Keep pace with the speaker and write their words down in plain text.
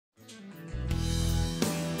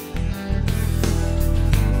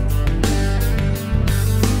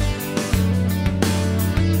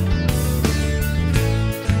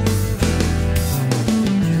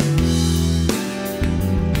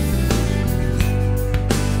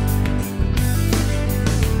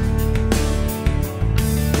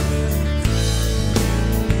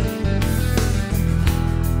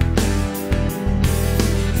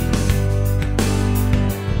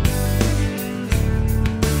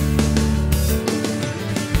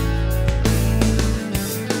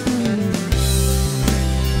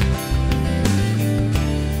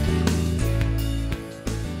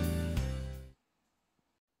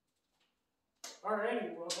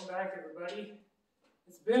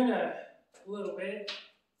It's been a little bit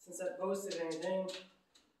since I posted anything.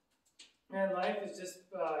 Man, life is just,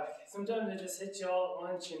 sometimes it just hits you all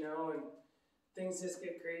at once, you know, and things just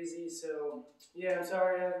get crazy. So, yeah, I'm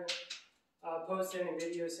sorry I haven't posted any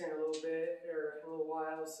videos here in a little bit, or in a little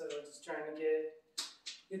while. So, just trying to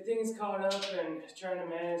get things caught up and trying to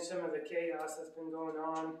manage some of the chaos that's been going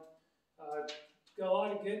on. Got a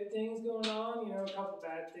lot of good things going on, you know, a couple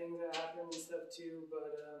bad things that happen and stuff too,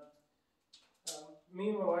 but me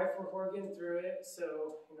and my wife, we're getting through it,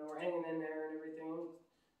 so, you know, we're hanging in there and everything,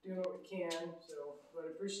 doing what we can, so, but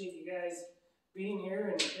I appreciate you guys being here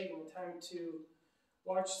and taking the time to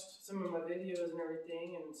watch some of my videos and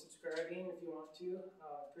everything, and subscribing if you want to.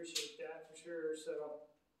 Appreciate that for sure. So,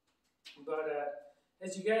 but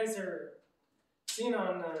as you guys are seeing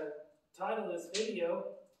on the title of this video,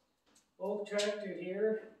 old tractor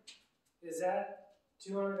here is at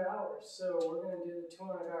 200 hours, so we're going to do the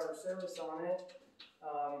 200-hour service on it.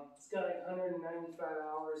 It's got like 195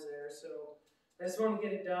 hours there, so I just want to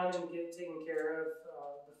get it done and get it taken care of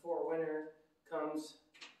before winter comes.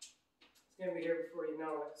 It's going to be here before you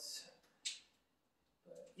know it.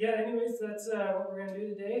 But yeah, anyways, that's what we're going to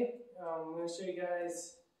do today. I'm going to show you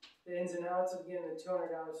guys the ins and outs of getting the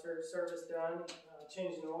 200-hour service done,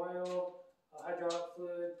 changing oil, hydraulic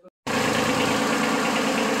fluid.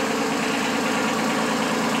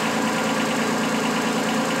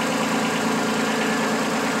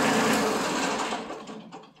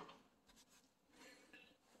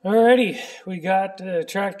 Alrighty, we got the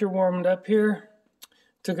tractor warmed up here.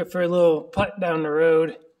 Took it for a little putt down the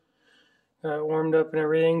road. Got it warmed up and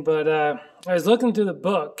everything, but I was looking through the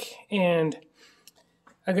book, and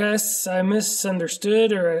I guess I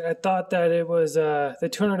misunderstood, or I thought that it was the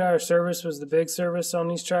 200-hour service was the big service on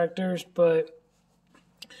these tractors, but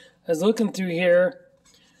I was looking through here,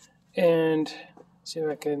 and see if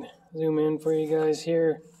I can zoom in for you guys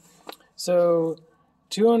here. So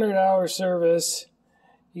 200-hour service,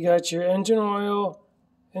 you got your engine oil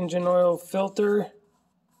filter,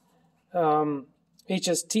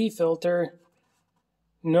 HST filter,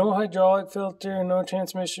 no hydraulic filter, no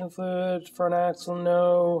transmission fluid, front axle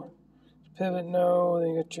no, pivot no,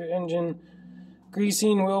 then you got your engine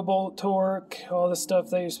greasing, wheel bolt torque, all the stuff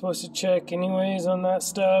that you're supposed to check anyways on that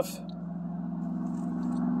stuff.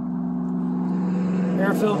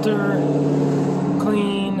 Air filter,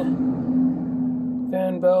 clean,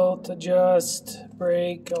 fan belt, adjust,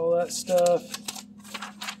 brake, all that stuff.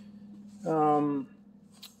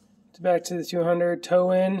 Back to the 200, toe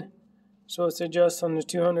in, supposed to adjust on the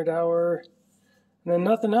 200-hour, and then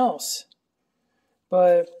nothing else.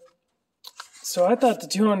 But, so I thought the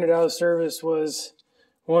 200-hour service was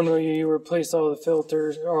one where you replace all the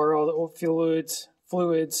filters, or all the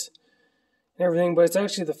fluids, and everything, but it's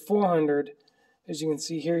actually the 400. As you can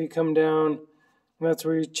see here, you come down, and that's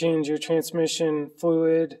where you change your transmission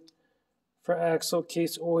fluid, front axle,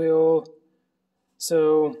 case oil.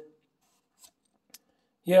 So,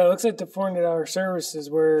 yeah, it looks like the 400-hour service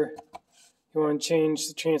is where you want to change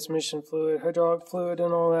the transmission fluid, hydraulic fluid,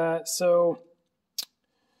 and all that. So,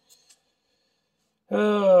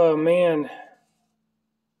 oh man.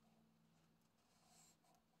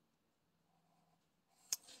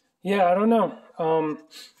 Yeah, I don't know.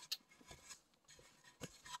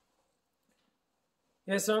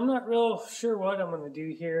 Yeah, so I'm not real sure what I'm going to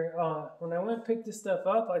do here. When I went and picked this stuff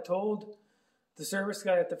up, I told the service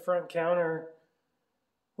guy at the front counter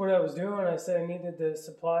what I was doing. I said I needed the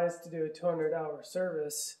supplies to do a 200-hour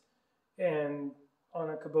service, and on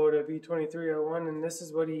a Kubota B2301, and this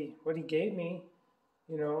is what he gave me,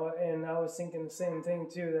 you know. And I was thinking the same thing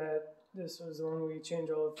too, that this was the one where you change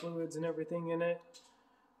all the fluids and everything in it,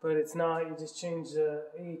 but it's not. You just change the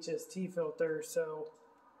HST filter. So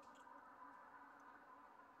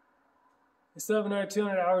I still have another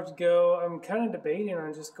 200 hours to go. I'm kind of debating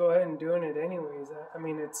on just go ahead and doing it anyways. I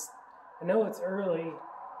mean, I know it's early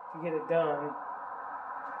to get it done,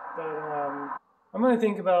 but I'm going to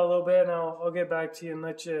think about it a little bit, and I'll get back to you and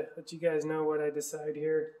let you guys know what I decide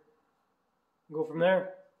here. Go from there.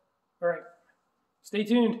 All right, stay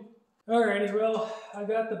tuned. Alrighty, well, I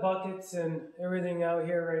got the buckets and everything out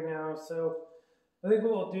here right now, so I think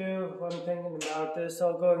what we'll do, what I'm thinking about this,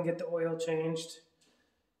 I'll go ahead and get the oil changed.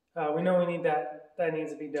 We know we need that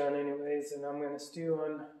needs to be done anyways, and I'm going to stew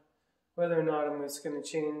on whether or not I'm just going to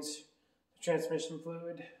change the transmission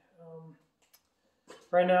fluid.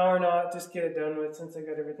 Right now or not, just get it done with since I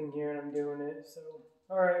got everything here and I'm doing it. So,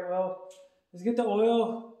 alright, well, let's get the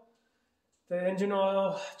engine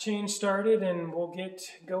oil change started, and we'll get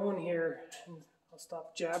going here. I'll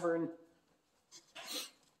stop jabbering.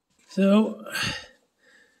 So,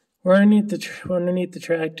 we're underneath the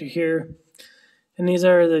tractor here, And these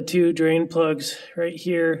are the two drain plugs right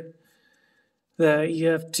here that you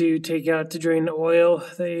have to take out to drain the oil.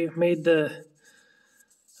 They made the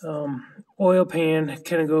oil pan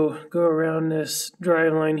kind of go around this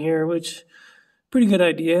drive line here, which pretty good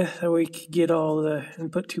idea. That way you can get all the,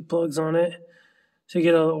 and put two plugs on it to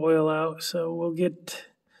get all the oil out. So we'll get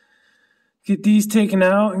these taken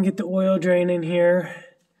out and get the oil draining here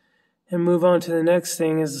and move on to the next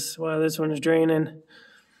thing is while this one is draining.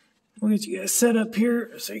 We'll get you guys set up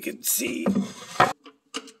here so you can see.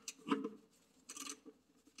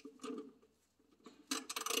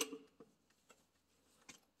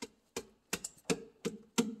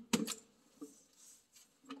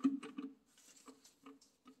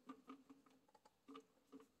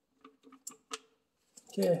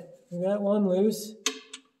 Okay, we got one loose.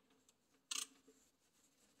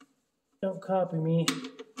 Don't copy me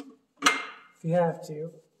if you have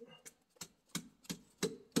to.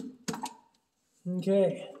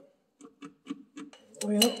 Okay.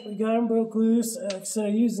 Well, we got them broke loose. So I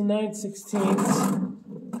used the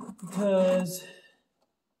 9/16 because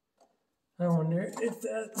I wonder if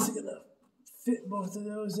that's gonna fit both of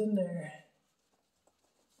those in there.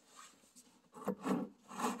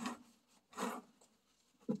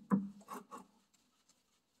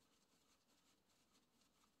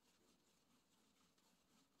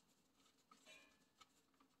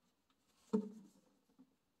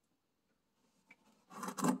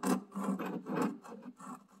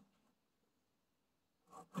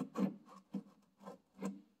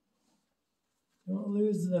 Don't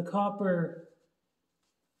lose the copper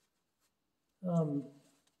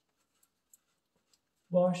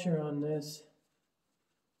washer on this,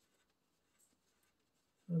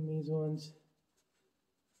 on these ones.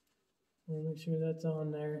 I'll make sure that's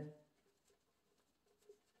on there.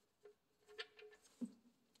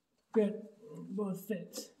 Good, both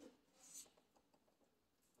fits.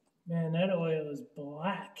 Man, that oil is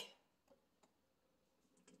black.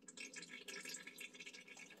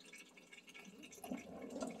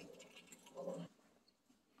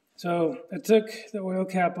 So I took the oil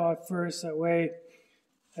cap off first, that way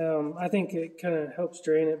I think it kind of helps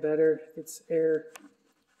drain it better. It's air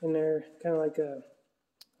in there, kind of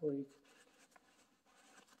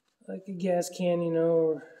like a gas can, you know,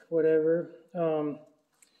 or whatever.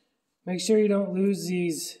 Make sure you don't lose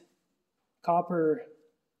these copper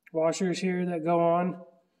washers here that go on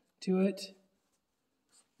to it,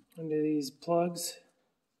 into these plugs.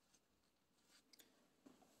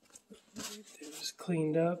 They're just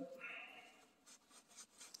cleaned up.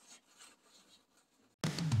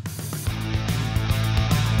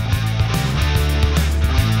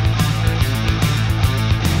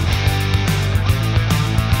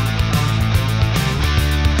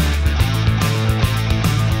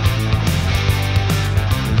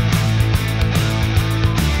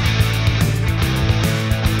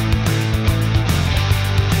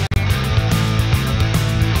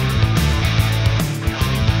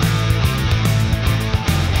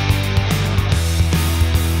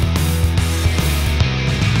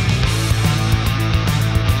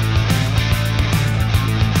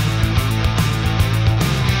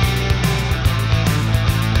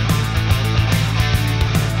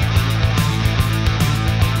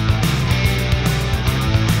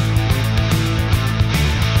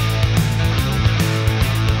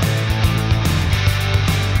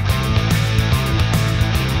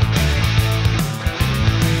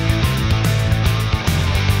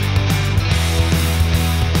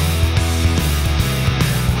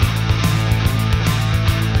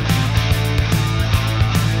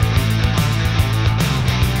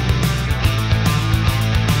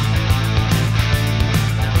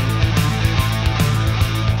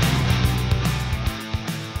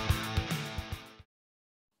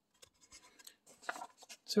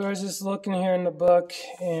 So I was just looking here in the book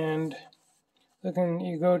and looking,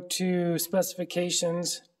 you go to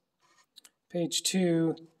specifications, page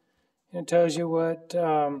 2, and it tells you what,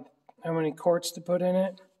 how many quarts to put in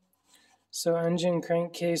it. So engine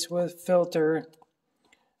crankcase with filter,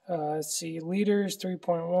 let's see, liters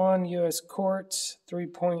 3.1, US quarts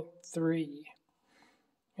 3.3.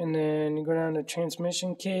 And then you go down to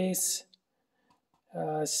transmission case,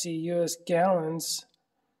 see US gallons.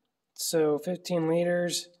 So 15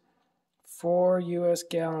 liters, 4 US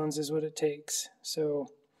gallons is what it takes. So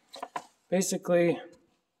basically,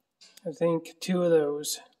 I think two of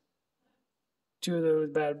those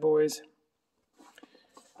bad boys.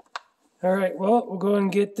 All right, well, we'll go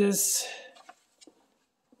and get this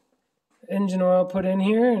engine oil put in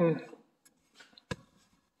here and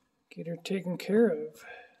get her taken care of.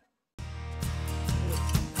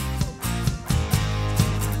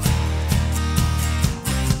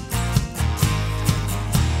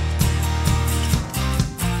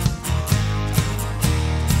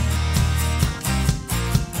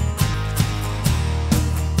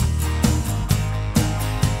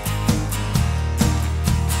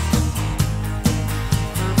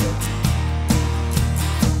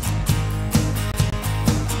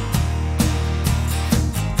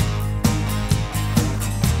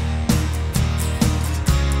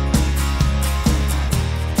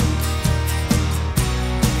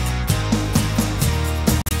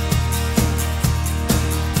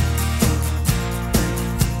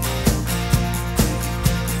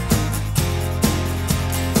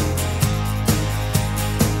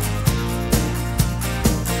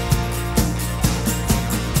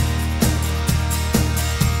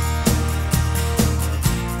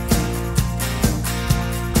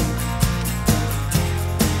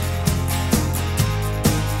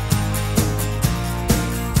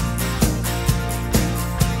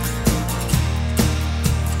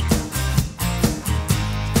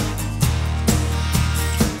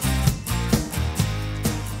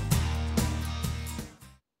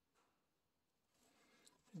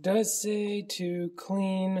 does say to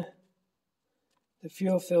clean the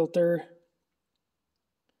fuel filter.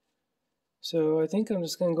 So I think I'm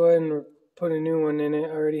just going to go ahead and put a new one in it.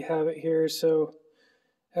 I already have it here. So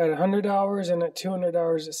at 100 hours and at 200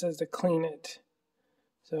 hours it says to clean it.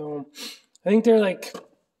 So I think they're like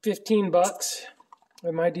 15 bucks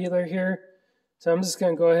at my dealer here. So I'm just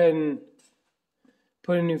going to go ahead and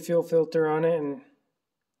put a new fuel filter on it and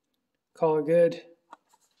call it good.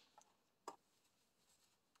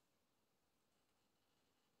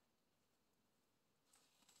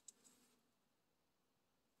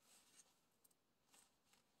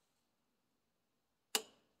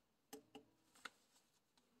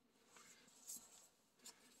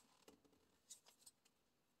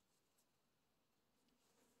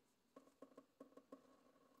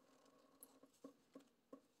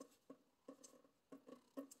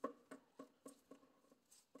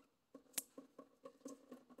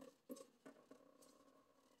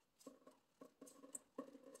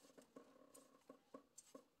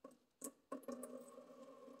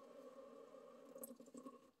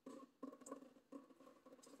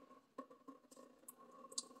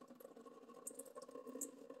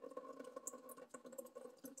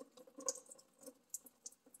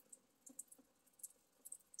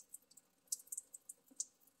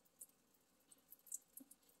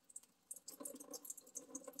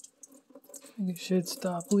 It should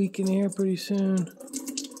stop leaking here pretty soon. There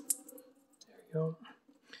we go.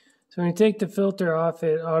 So when you take the filter off,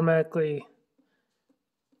 it automatically,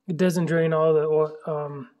 it doesn't drain all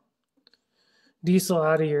the diesel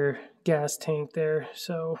out of your gas tank there.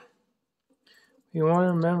 So you want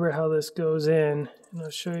to remember how this goes in, and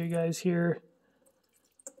I'll show you guys here.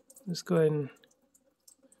 Let's go ahead and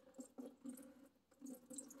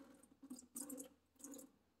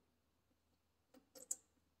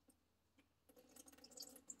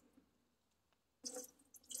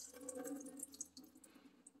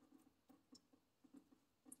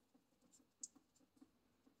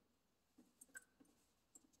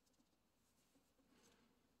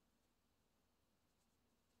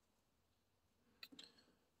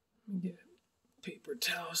get a paper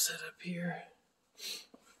towel set up here.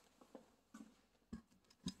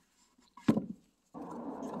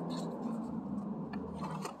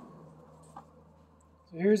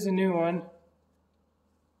 So here's the new one.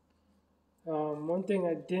 One thing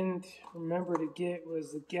I didn't remember to get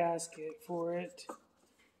was the gasket for it.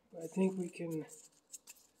 I think we can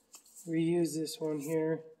reuse this one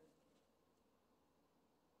here.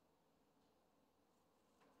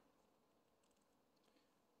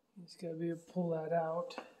 Just gotta be able to pull that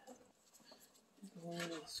out. A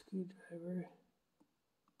little screwdriver.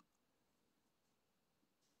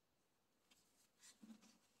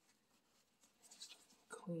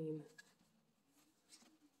 Clean.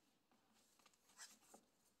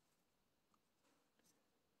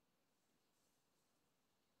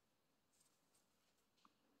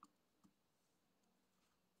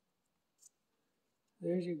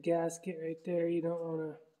 There's your gasket right there. You don't want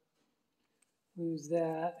to lose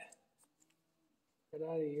that. Get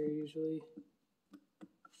out of here usually.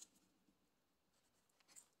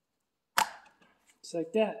 Just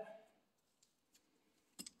like that.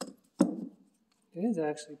 It is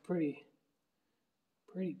actually pretty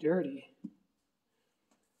dirty.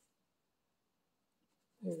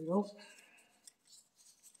 There we go.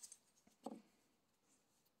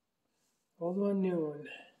 Old one, new one.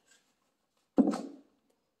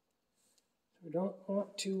 We don't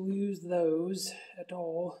want to lose those at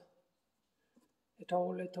all. At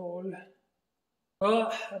all.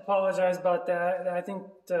 Well, I apologize about that. I think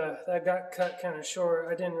that got cut kind of short.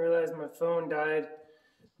 I didn't realize my phone died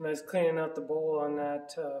when I was cleaning out the bowl on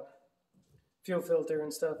that fuel filter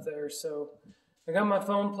and stuff there. So I got my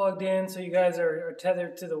phone plugged in, so you guys are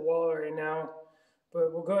tethered to the wall right now.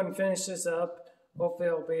 But we'll go ahead and finish this up. Hopefully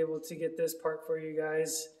I'll be able to get this part for you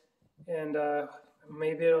guys. And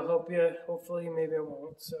maybe it'll help you. Hopefully, maybe it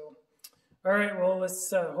won't. So, all right, well,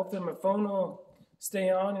 let's hopefully my phone will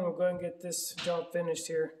stay on, and we'll go ahead and get this job finished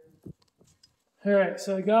here. All right,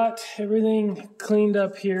 so I got everything cleaned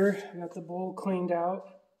up here. I got the bowl cleaned out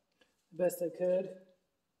the best I could.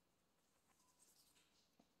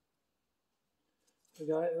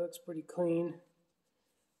 It looks pretty clean.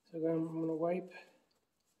 So I'm going to wipe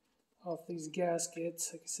off these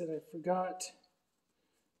gaskets. Like I said, I forgot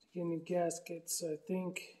to get new gaskets. So I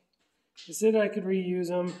think they said I could reuse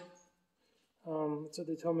them. That's what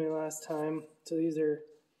they told me last time. So these are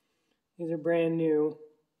brand new.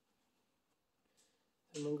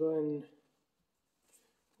 I'm gonna go ahead and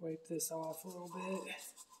wipe this off a little bit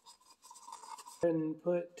and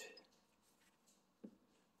put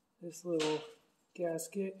this little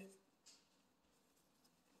gasket.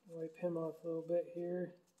 Wipe him off a little bit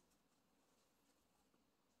here.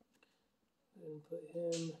 And put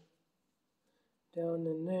him down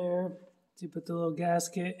in there. So you put the little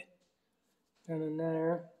gasket down in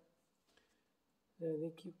there. And I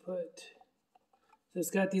think you put, so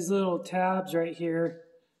it's got these little tabs right here.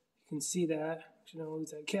 You can see that. You know,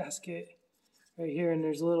 lose that gasket right here, and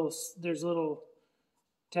there's little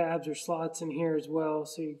tabs or slots in here as well.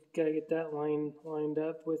 So you gotta get that lined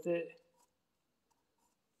up with it.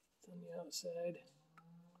 It's on the outside.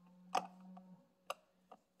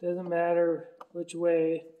 Doesn't matter which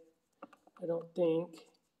way, I don't think.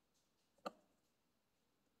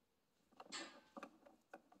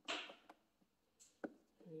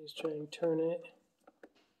 Just try and turn it.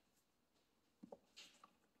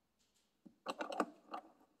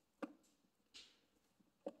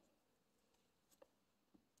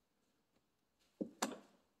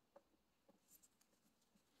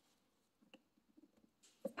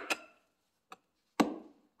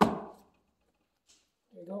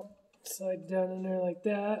 There you go. Slide down in there like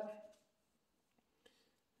that.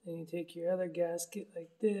 Then you take your other gasket like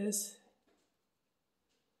this.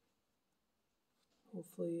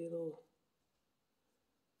 Hopefully it'll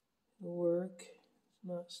work. It's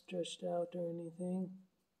not stretched out or anything.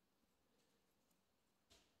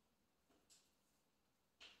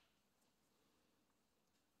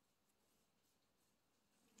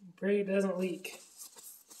 Pray it doesn't leak.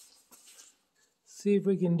 See if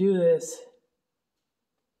we can do this.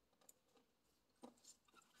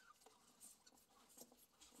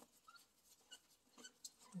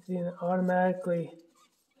 See, it automatically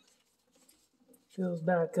fills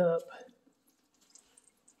back up.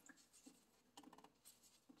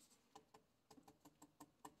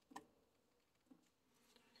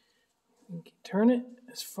 You can turn it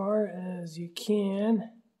as far as you can.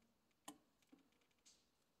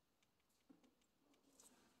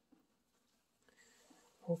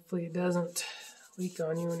 Hopefully it doesn't leak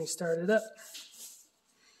on you when you start it up.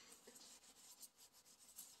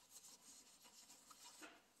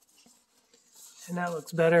 And that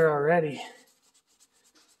looks better already.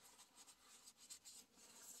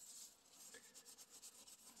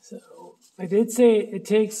 So I did say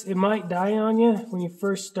it might die on you when you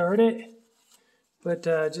first start it, but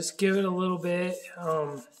just give it a little bit.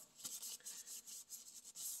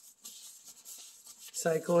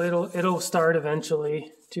 Cycle. It'll start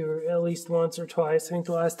eventually, to at least once or twice. I think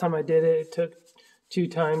the last time I did it, it took 2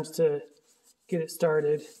 times to get it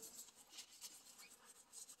started.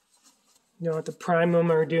 You don't have to prime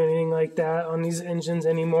them or do anything like that on these engines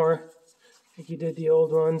anymore, like you did the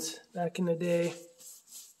old ones back in the day.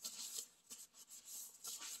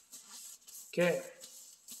 Okay,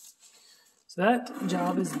 so that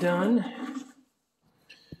job is done.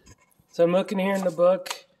 So I'm looking here in the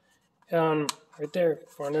book, right there,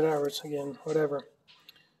 400 hours again, whatever.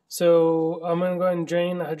 So I'm going to go ahead and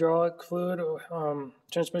drain the hydraulic fluid,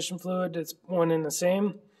 transmission fluid. It's one and the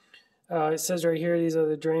same. It says right here, these are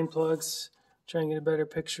the drain plugs. Try and get a better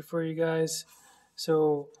picture for you guys.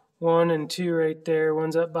 So 1 and 2 right there.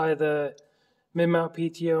 One's up by the mid-mount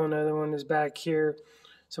PTO, and the other one is back here.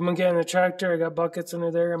 So I'm going to get in the tractor. I got buckets under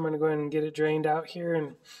there. I'm going to go ahead and get it drained out here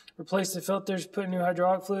and replace the filters, put new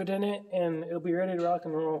hydraulic fluid in it, and it'll be ready to rock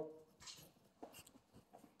and roll.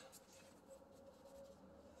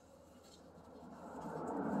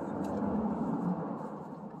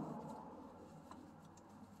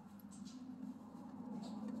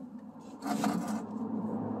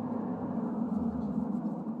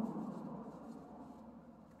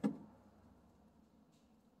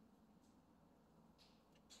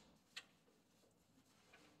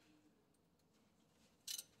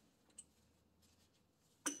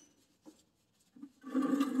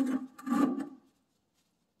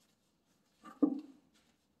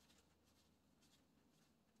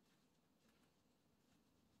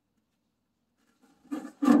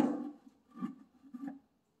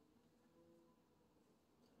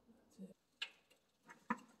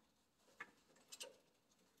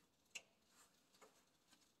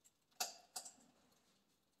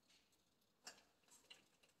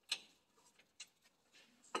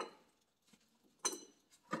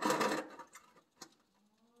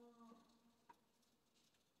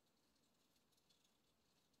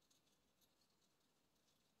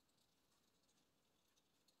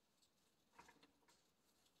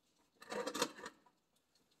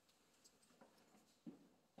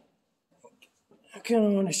 I kind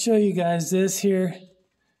of want to show you guys this here.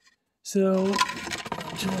 So,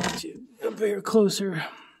 I'll try to up here closer.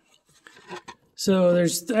 So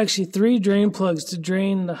there's actually 3 drain plugs to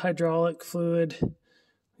drain the hydraulic fluid.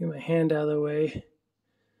 Get my hand out of the way.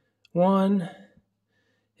 One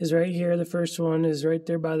is right here. The first one is right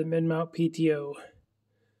there by the mid-mount PTO.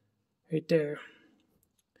 Right there.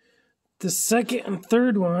 The second and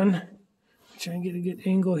third one, try and get a good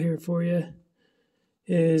angle here for you,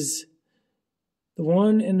 is the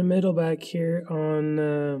one in the middle back here on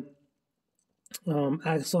the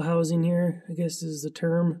axle housing here, I guess is the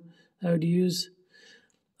term I would use.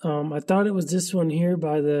 I thought it was this one here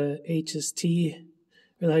by the HST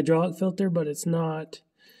or the hydraulic filter, but it's not.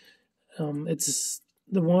 It's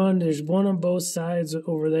the one, there's one on both sides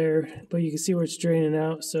over there, but you can see where it's draining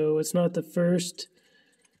out. So it's not the first,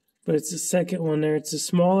 but it's the second one there. It's the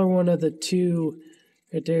smaller one of the two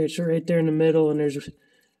right there. It's right there in the middle, and there's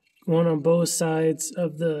one on both sides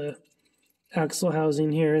of the axle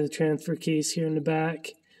housing here, the transfer case here in the back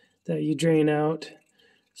that you drain out.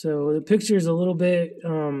 So the picture is a little bit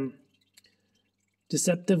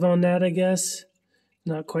deceptive on that, I guess.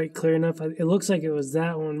 Not quite clear enough. It looks like it was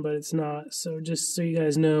that one, but it's not. So just so you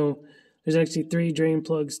guys know, there's actually 3 drain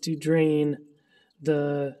plugs to drain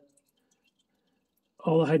all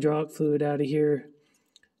the hydraulic fluid out of here.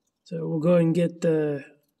 So we'll go ahead and get the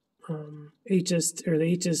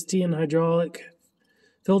HST and hydraulic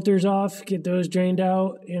filters off, get those drained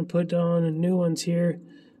out, and put on new ones here.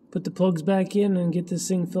 Put the plugs back in and get this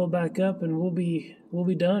thing filled back up, and we'll be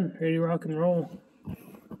done, ready to rock and roll.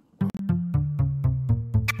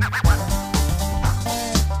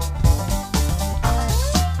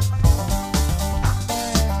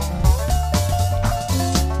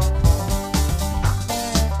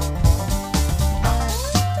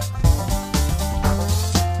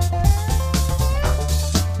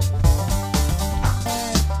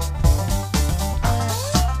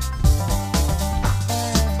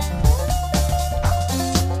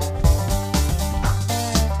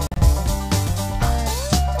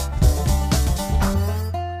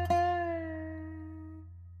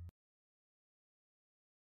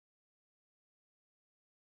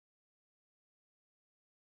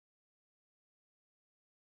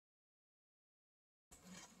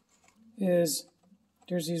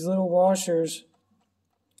 There's these little washers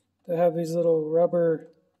that have these little rubber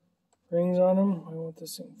rings on them. I want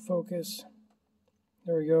this in focus.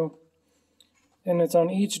 There we go. And it's on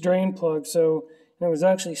each drain plug, so it was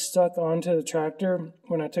actually stuck onto the tractor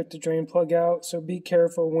when I took the drain plug out. So be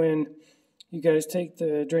careful when you guys take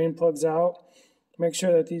the drain plugs out. Make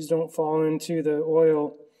sure that these don't fall into the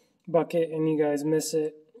oil bucket and you guys miss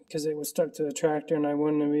it, because it was stuck to the tractor and I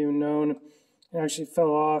wouldn't have even known. It actually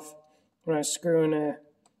fell off when I was screwing it,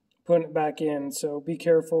 putting it back in. So be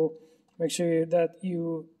careful. Make sure that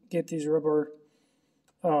you get these rubber,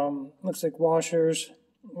 looks like washers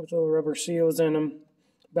with little rubber seals in them,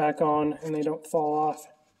 back on, and they don't fall off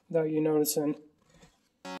without you noticing.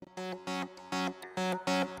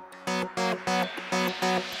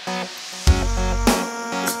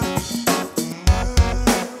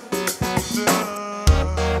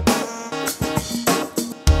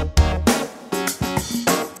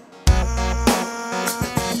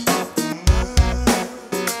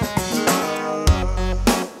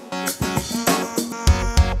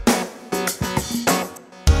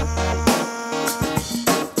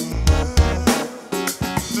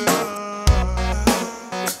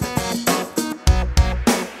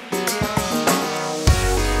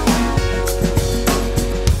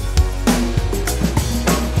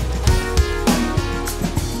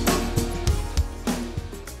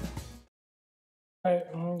 Alright,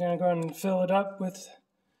 I'm going to go ahead and fill it up with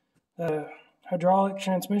the hydraulic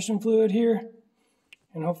transmission fluid here,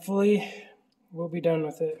 and hopefully we'll be done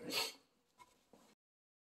with it.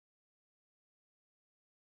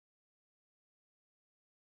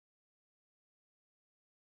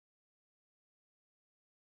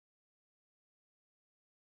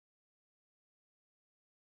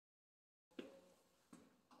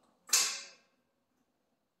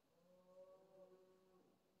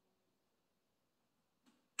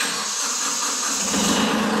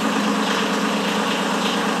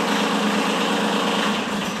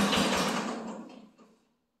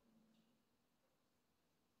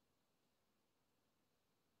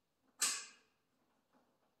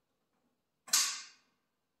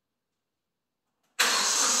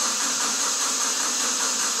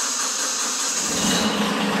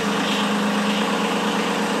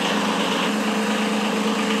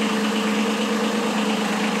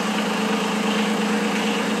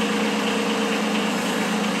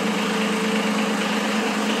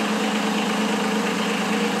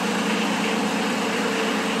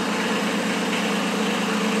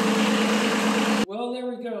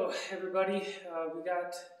 Everybody, we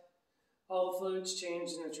got all the fluids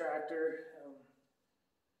changed in the tractor.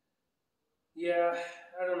 yeah,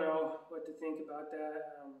 I don't know what to think about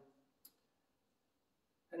that.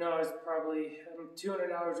 I know I'm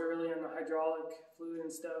 200 hours early on the hydraulic fluid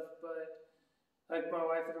and stuff, but like my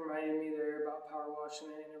wife had reminded me there about power washing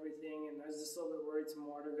it and everything, and I was just a little bit worried some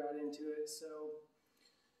water got into it. So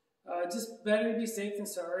just better to be safe than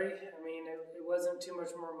sorry. I mean, it wasn't too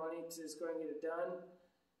much more money to just go and get it done,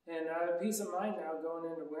 and I have peace of mind now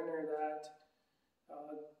going into winter that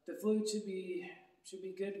the fluid should be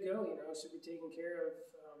good to go. You know, should be taken care of.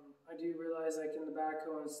 I do realize like in the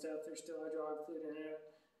backhoe and stuff, there's still hydraulic fluid in it.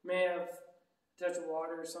 May have a touch of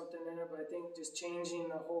water or something in it, but I think just changing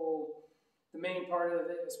the main part of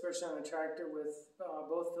it, especially on a tractor with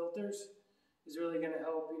both filters, is really going to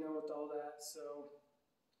help, you know, with all that. So,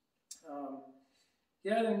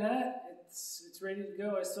 yeah, other than that, it's ready to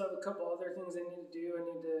go. I still have a couple other things I need to do. I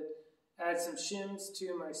need to add some shims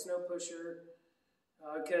to my snow pusher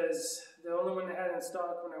because the only one I had in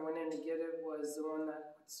stock when I went in to get it was the one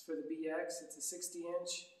that's for the BX. It's a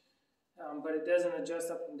 60-inch. But it doesn't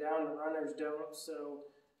adjust up and down, the runners don't, so,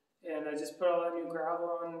 and I just put all that new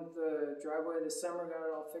gravel on the driveway this summer, got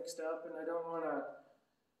it all fixed up, and I don't want to,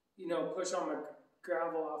 you know, push all my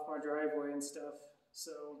gravel off my driveway and stuff,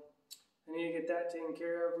 so I need to get that taken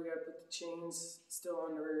care of. We got to put the chains still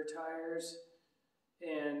on the rear tires,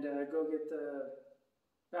 and go get the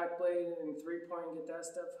back blade and 3-point, get that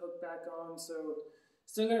stuff hooked back on, so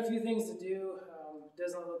still got a few things to do.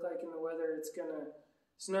 Doesn't look like in the weather it's going to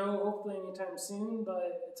snow hopefully anytime soon,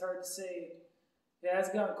 but it's hard to say. Yeah,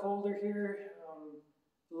 it's gotten colder here.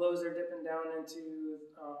 The lows are dipping down into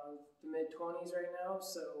the mid-20s right now,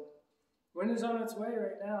 so winter's on its way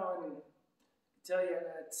right now, and I tell you,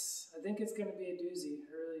 I think it's going to be a doozy.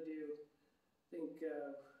 I really do. I think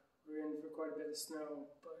we're in for quite a bit of snow,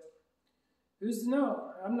 but who's to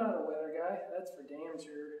know? I'm not a weather guy, that's for damn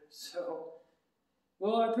sure. So,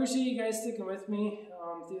 well, I appreciate you guys sticking with me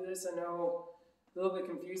through this. I know a little bit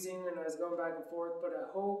confusing and I was going back and forth, but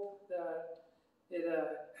I hope that it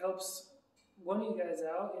helps one of you guys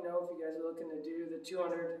out. You know, if you guys are looking to do the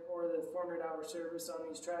 200 or the 400 hour service on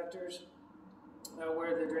these tractors,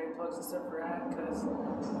 where the drain plugs and stuff are at, because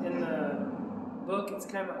in the book it's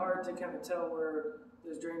kind of hard to kind of tell where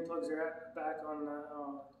those drain plugs are at back on the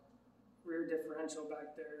rear differential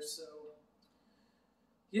back there. So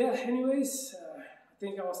yeah, anyways, I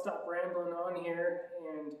think I'll stop rambling on here,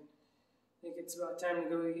 and I think it's about time to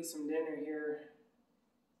go eat some dinner here.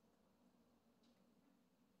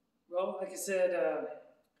 Well, like I said,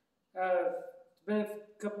 it's been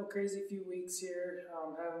a couple crazy few weeks here.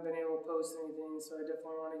 Haven't been able to post anything, so I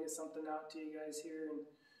definitely want to get something out to you guys here,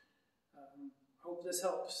 and hope this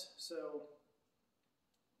helps. So,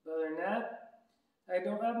 other than that, I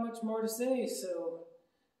don't have much more to say, so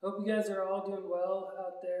hope you guys are all doing well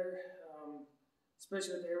out there,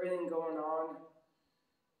 especially with everything going on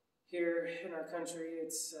here in our country.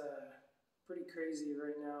 It's pretty crazy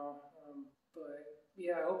right now, but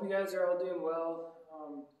yeah, I hope you guys are all doing well.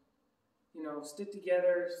 You know, stick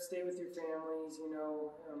together, stay with your families, you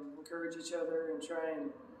know, encourage each other, and try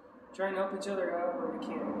and help each other out where we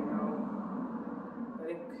can, you know. I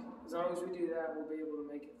think as long as we do that, we'll be able to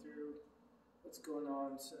make it through what's going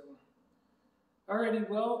on. So, alrighty,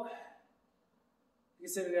 well, like I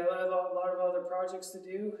said, we got a lot of other projects to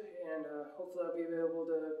do, and hopefully I'll be able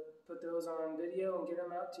to put those on video and get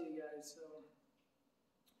them out to you guys. So,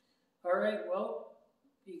 alright, well,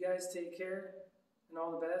 you guys take care, and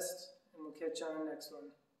all the best, and we'll catch you on the next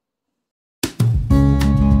one.